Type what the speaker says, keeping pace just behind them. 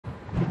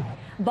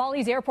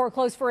Bali's airport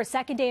closed for a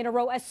second day in a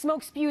row as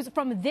smoke spews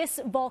from this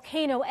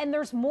volcano, and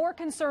there's more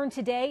concern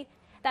today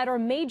that a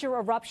major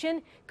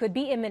eruption could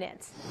be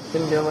imminent.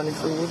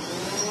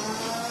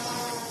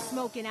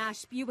 Smoke and ash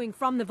spewing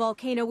from the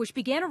volcano, which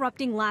began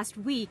erupting last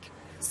week.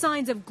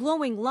 Signs of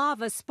glowing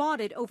lava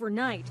spotted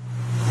overnight.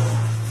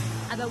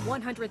 About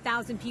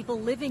 100,000 people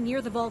living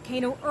near the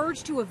volcano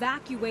urged to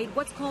evacuate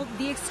what's called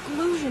the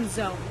exclusion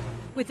zone,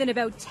 within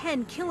about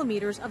 10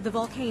 kilometers of the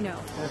volcano.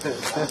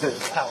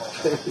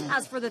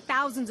 As for the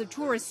thousands of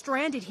tourists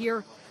stranded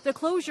here, the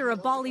closure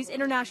of Bali's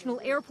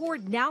international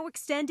airport now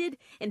extended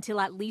until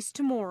at least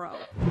tomorrow.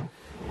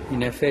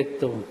 In a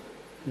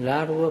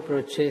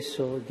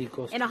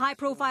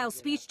high-profile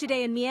speech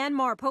today in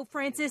Myanmar, Pope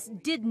Francis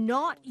did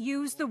not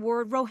use the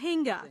word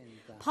Rohingya,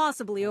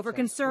 possibly over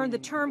concern the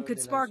term could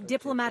spark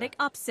diplomatic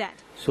upset.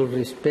 Sul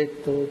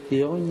rispetto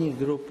di ogni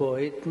gruppo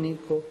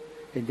etnico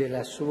e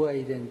della sua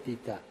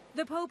identità.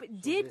 The Pope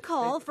did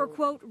call for,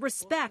 quote,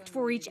 respect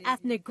for each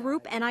ethnic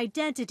group and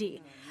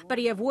identity, but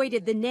he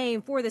avoided the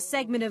name for the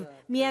segment of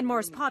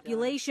Myanmar's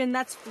population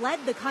that's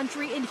fled the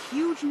country in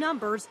huge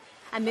numbers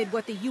amid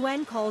what the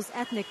UN calls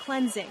ethnic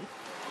cleansing.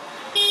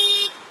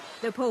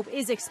 The Pope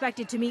is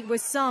expected to meet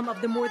with some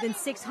of the more than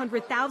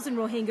 600,000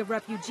 Rohingya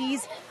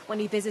refugees when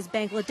he visits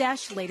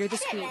Bangladesh later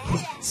this week.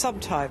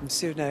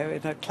 Sometimes, in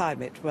a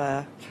climate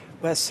where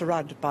we're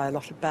surrounded by a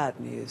lot of bad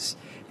news,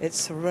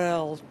 it's a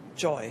real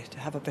joy to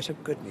have a bit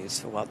of good news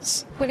for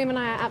once. William and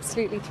I are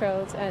absolutely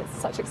thrilled. It's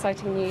such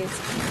exciting news.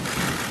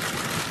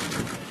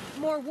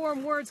 More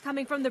warm words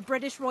coming from the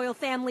British royal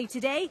family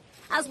today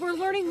as we're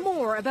learning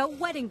more about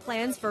wedding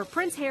plans for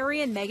Prince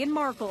Harry and Meghan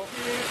Markle.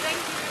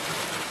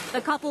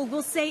 The couple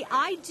will say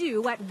 "I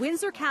do" at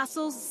Windsor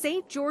Castle's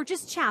St.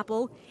 George's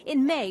Chapel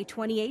in May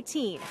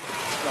 2018.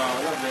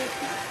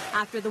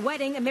 After the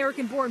wedding,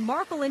 American-born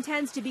Markle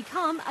intends to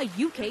become a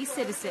UK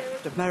citizen.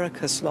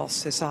 America's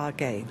loss is our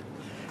gain,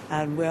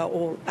 and we're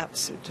all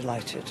absolutely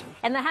delighted.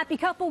 And the happy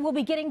couple will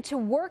be getting to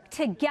work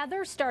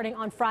together starting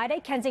on Friday.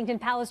 Kensington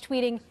Palace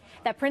tweeting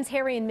that Prince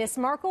Harry and Miss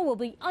Markle will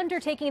be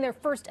undertaking their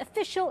first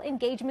official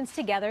engagements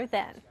together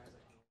then.